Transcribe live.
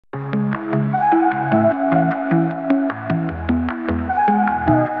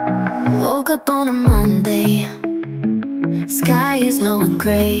up on a Monday, sky is low and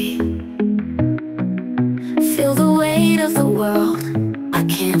gray. Feel the weight of the world, I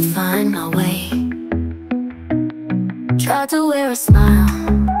can't find my way. Try to wear a smile,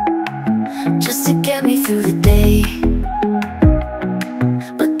 just to get me through the day.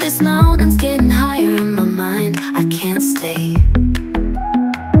 But this mountain's getting higher in my mind, I can't stay.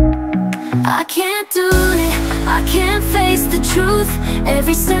 I can't do it, I can't face the truth.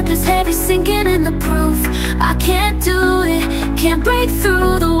 Every step is heavy, sinking in the proof. I can't do it, can't break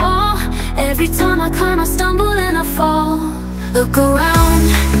through the wall. Every time I climb, I stumble and I fall. Look around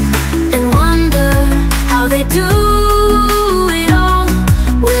and wonder how they do it all.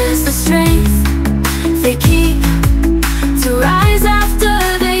 Where's the strength they keep to rise after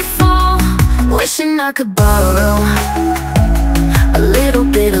they fall? Wishing I could borrow a little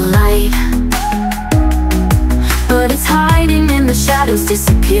bit of light, but it's hiding in the shadows,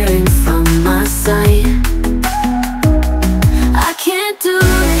 disappearing from my sight. I can't do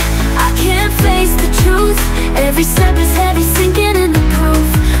it, I can't face the truth. Every step is heavy, sinking in the proof.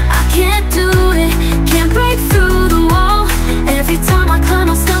 I can't do it, can't break through the wall. Every time I climb,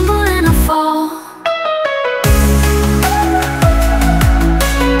 I stumble and I fall.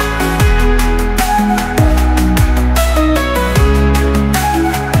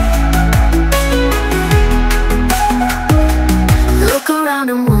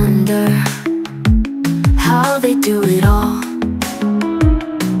 And wonder how they do it all.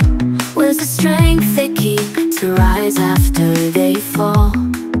 Where's the strength they keep to rise after they fall?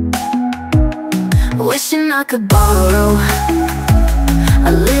 Wishing I could borrow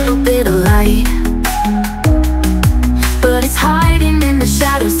a little bit of light, but it's hiding in the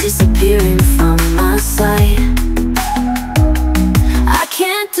shadows, disappearing from my sight. I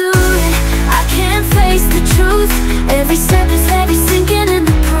can't do it, I can't face the truth. Every step